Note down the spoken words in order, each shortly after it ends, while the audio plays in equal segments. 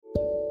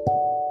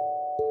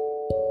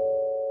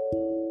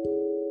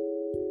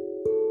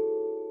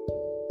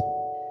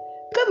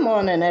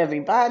morning,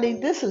 everybody.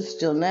 This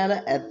is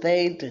Jonetta, and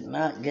they did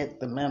not get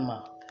the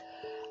memo.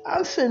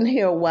 I'm sitting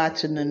here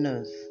watching the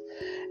news,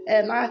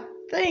 and I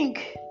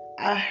think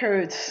I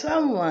heard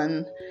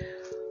someone,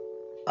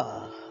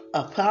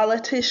 a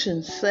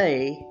politician,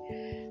 say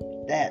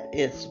that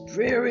it's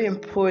very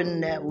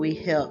important that we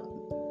help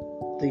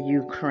the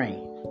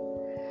Ukraine.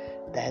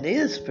 That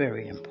is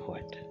very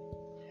important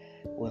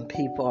when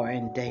people are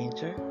in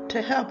danger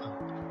to help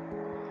them.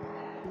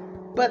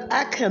 But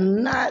I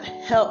cannot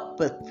help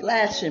but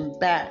flashing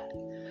back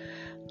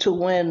to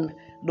when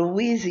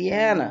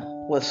Louisiana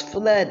was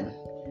flooding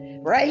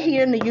right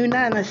here in the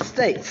United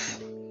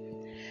States.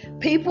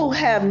 People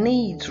have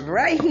needs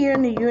right here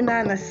in the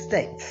United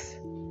States.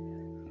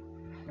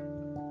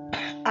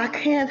 I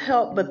can't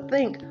help but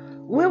think,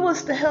 where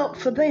was the help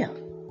for them?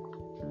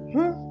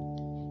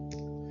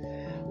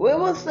 Where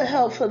was the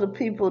help for the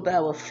people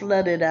that were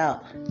flooded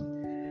out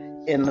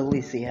in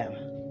Louisiana?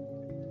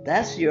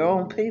 That's your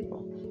own people.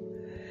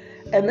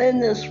 And then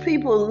there's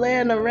people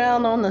laying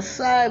around on the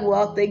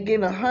sidewalk. They're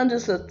giving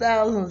hundreds of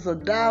thousands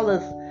of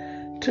dollars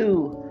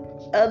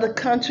to other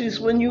countries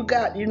when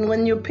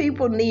your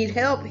people need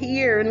help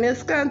here in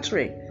this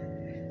country.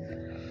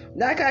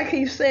 Like I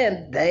keep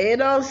saying, they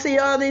don't see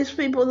all these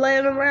people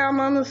laying around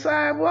on the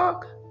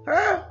sidewalk,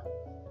 huh?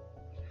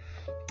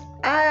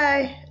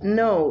 I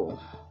know,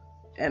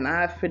 and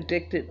I've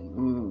predicted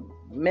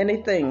many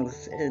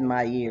things in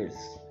my years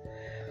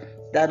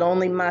that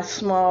only my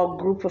small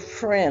group of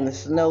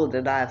friends know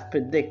that I've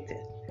predicted.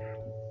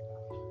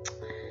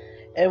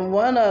 And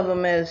one of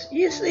them is,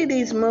 you see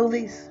these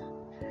movies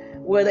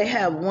where they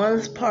have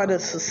one part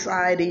of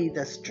society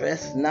that's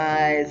dressed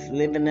nice,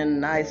 living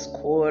in nice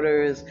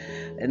quarters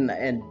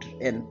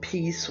and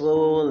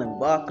peaceful and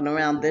walking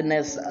around. Then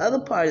there's the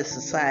other part of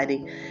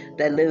society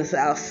that lives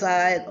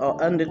outside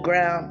or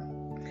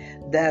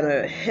underground that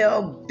are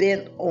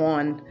hell-bent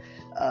on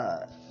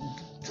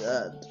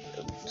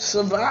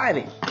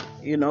surviving.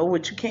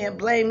 Which you can't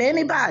blame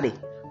anybody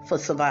for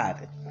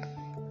surviving.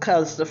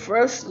 Because the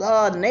first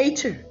law of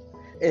nature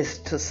is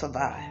to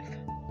survive,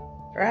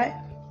 right?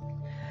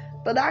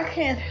 But I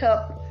can't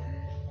help.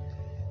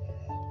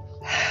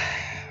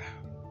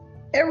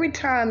 Every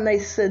time they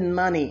send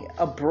money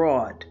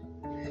abroad,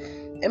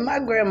 and my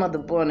grandmother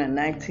born in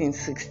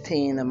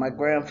 1916 and my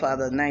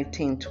grandfather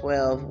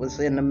 1912 was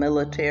in the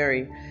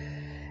military,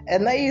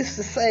 and they used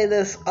to say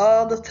this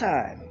all the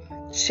time.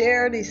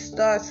 Charity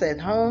starts at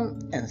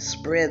home and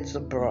spreads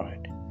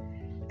abroad.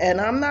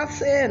 And I'm not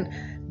saying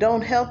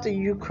don't help the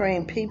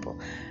Ukraine people,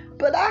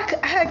 but I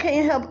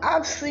can't help.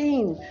 I've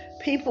seen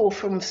people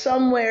from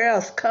somewhere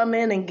else come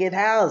in and get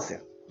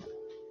housing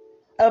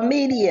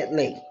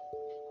immediately,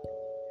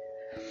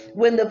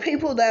 when the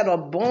people that are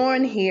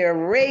born here,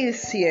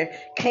 raised here,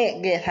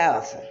 can't get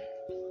housing.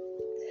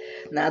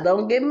 Now,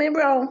 don't get me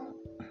wrong.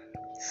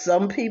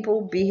 Some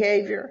people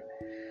behavior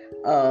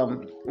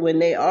when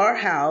they are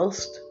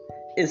housed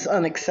is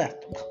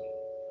unacceptable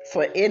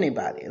for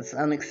anybody. It's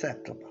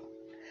unacceptable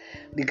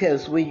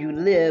because where you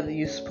live,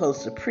 you're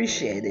supposed to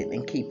appreciate it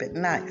and keep it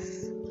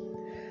nice.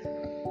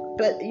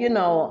 But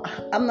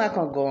I'm not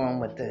going to go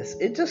on with this.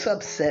 It just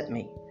upset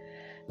me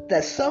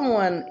that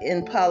someone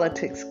in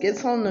politics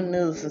gets on the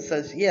news and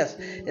says, yes,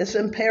 it's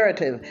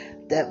imperative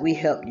that we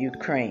help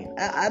Ukraine.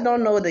 I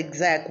don't know the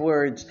exact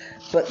words,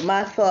 but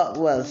my thought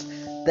was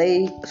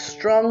they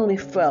strongly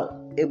felt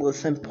it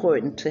was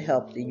important to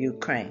help the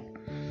Ukraine.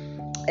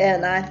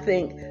 And I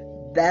think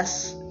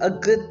that's a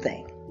good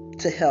thing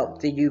to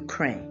help the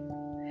Ukraine.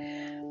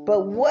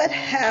 But what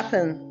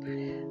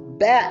happened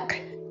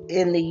back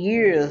in the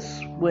years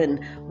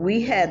when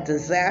we had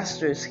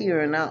disasters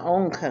here in our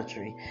own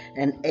country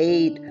and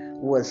aid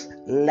was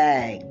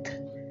lagged?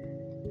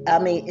 I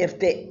mean, if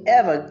they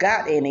ever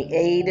got any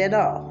aid at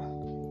all.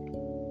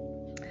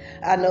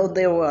 I know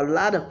there were a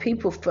lot of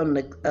people from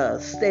the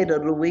state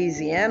of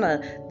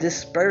Louisiana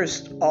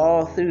dispersed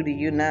all through the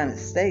United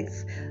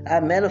States.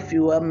 I met a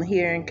few of them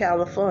here in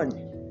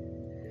California.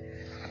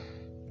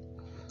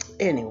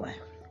 Anyway,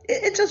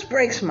 it just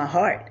breaks my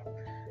heart,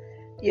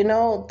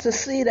 to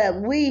see that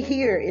we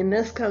here in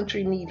this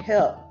country need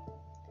help.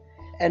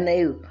 And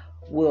they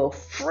will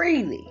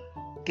freely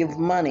give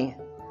money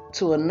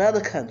to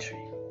another country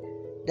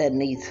that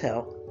needs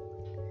help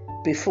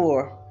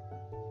before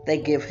they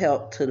give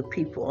help to the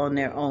people on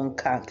their own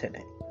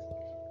continent.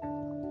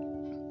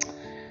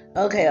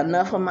 Okay,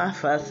 enough of my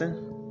fussing.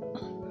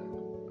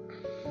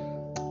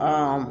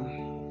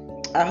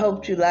 I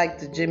hope you liked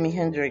the Jimi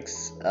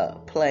Hendrix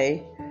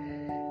play.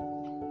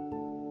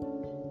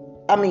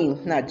 I mean,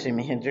 not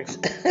Jimi Hendrix.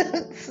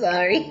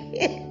 Sorry.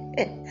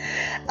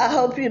 I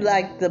hope you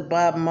liked the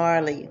Bob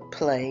Marley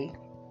play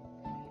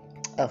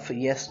for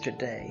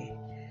yesterday.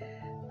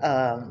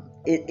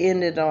 It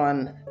ended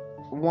on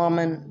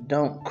Woman,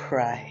 Don't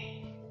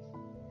Cry.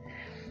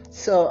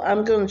 So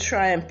I'm going to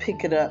try and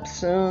pick it up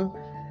soon.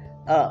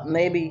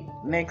 Maybe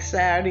next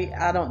Saturday.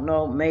 I don't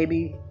know.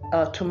 Maybe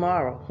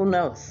tomorrow. Who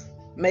knows?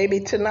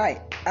 Maybe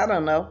tonight. I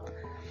don't know.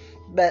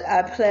 But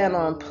I plan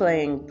on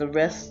playing the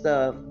rest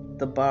of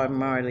the Bob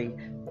Marley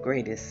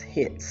greatest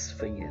hits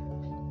for you.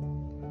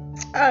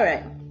 All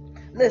right.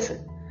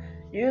 Listen,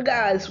 you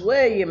guys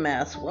wear your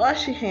mask,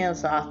 wash your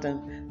hands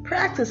often,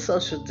 practice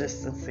social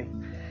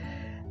distancing.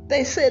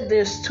 They said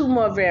there's 2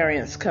 more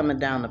variants coming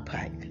down the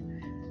pike.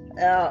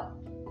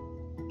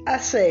 I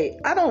say,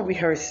 I don't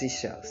rehearse these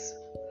shows.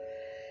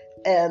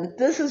 And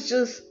this is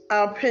just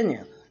our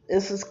opinion.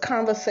 This is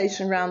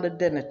conversation around the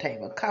dinner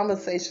table,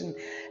 conversation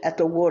at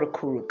the water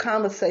cooler,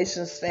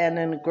 conversation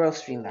standing in the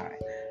grocery line.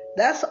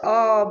 That's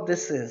all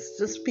this is,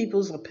 just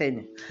people's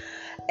opinion.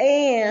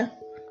 And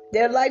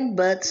they're like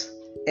butts,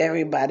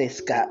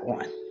 everybody's got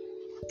one.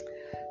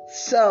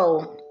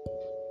 So,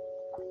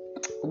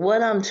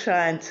 what I'm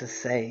trying to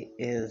say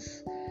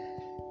is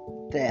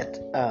that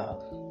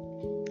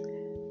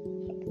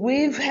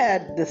we've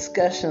had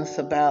discussions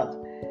about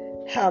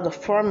how the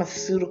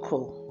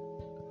pharmaceutical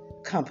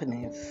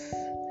companies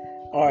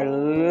are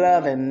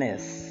loving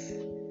this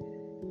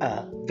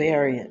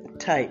variant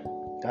type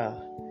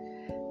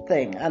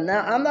thing. And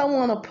I don't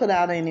want to put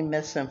out any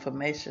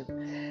misinformation.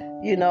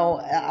 You know,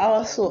 I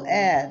also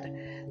add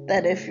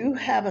that if you're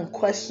having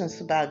questions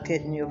about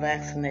getting your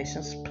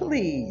vaccinations,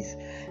 please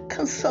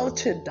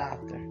consult your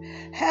doctor.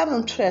 Have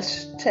them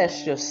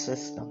test your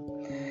system.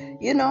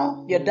 You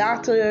know, your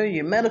doctor,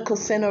 your medical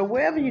center,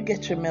 wherever you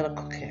get your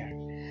medical care.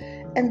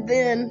 And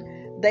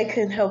then they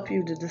can help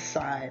you to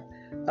decide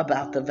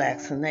about the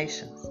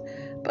vaccinations.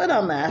 But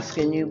I'm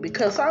asking you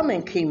because I'm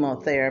in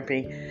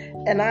chemotherapy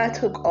and I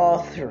took all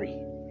 3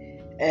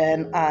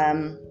 and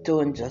I'm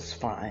doing just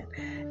fine.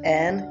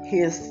 And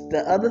here's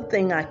the other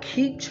thing I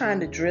keep trying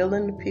to drill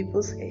into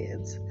people's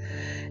heads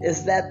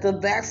is that the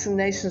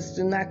vaccinations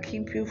do not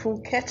keep you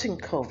from catching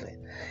COVID.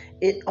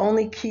 It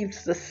only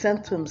keeps the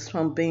symptoms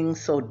from being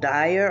so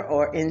dire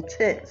or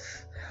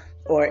intense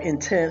or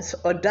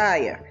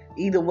dire.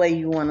 Either way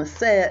you want to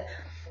say it,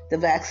 the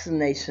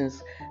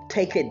vaccinations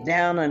take it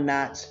down a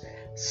notch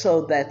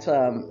so that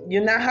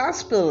you're not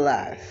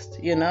hospitalized,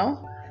 you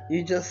know?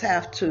 You just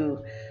have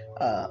to,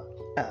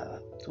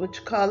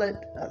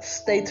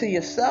 stay to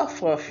yourself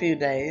for a few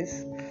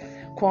days,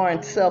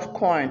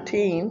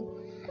 self-quarantine,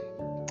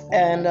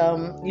 and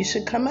you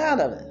should come out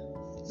of it.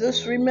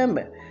 Just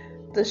remember,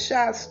 the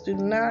shots do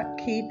not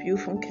keep you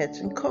from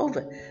catching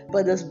COVID,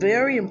 but it's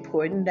very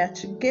important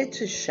that you get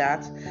your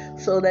shots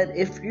so that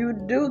if you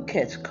do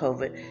catch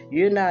COVID,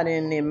 you're not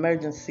in the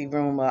emergency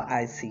room or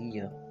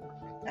ICU.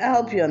 I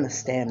hope you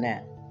understand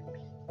that.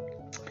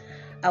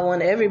 I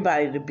want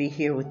everybody to be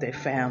here with their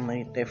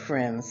family, their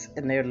friends,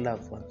 and their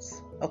loved ones,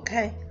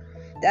 okay?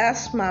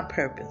 That's my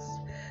purpose,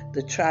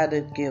 to try to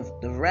give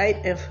the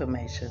right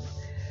information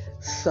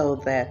so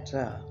that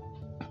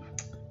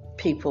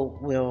people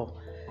will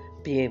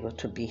be able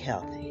to be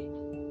healthy.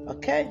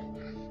 Okay?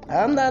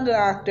 I'm not a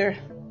doctor.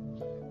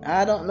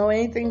 I don't know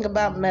anything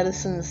about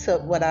medicine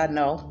except what I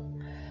know.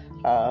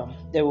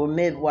 There were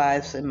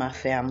midwives in my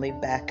family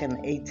back in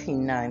the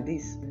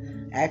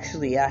 1890s.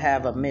 Actually, I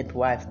have a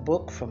midwife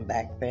book from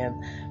back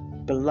then.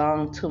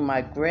 Belonged to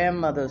my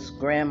grandmother's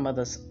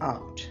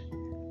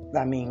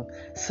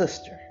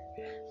sister.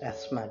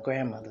 That's my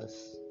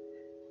grandmother's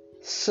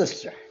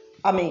sister.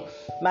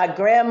 My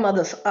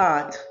grandmother's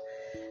aunt,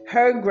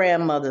 her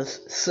grandmother's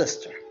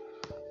sister.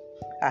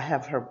 I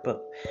have her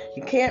book.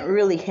 You can't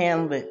really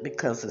handle it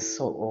because it's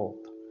so old.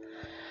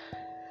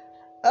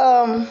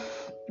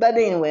 But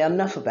anyway,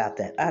 enough about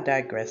that. I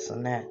digress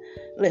on that.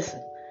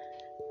 Listen,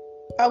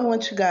 I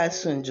want you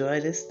guys to enjoy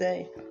this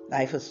day.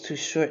 Life is too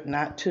short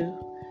not to.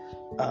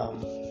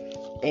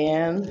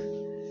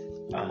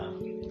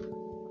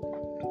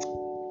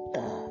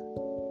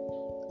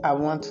 I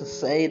want to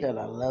say that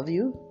I love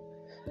you,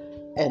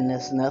 and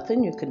there's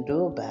nothing you can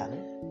do about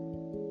it.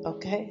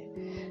 Okay?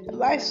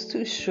 Life's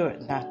too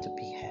short not to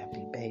be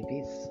happy,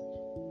 babies.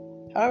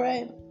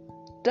 Alright?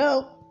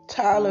 Don't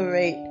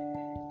tolerate,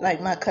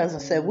 like my cousin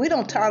said, we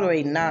don't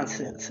tolerate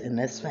nonsense in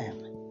this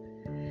family.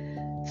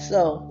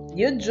 So,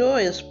 your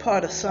joy is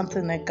part of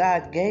something that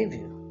God gave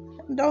you.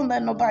 Don't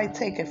let nobody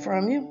take it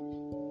from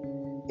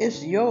you.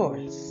 It's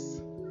yours.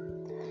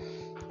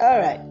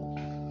 Alright.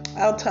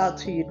 I'll talk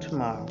to you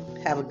tomorrow.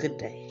 Have a good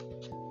day.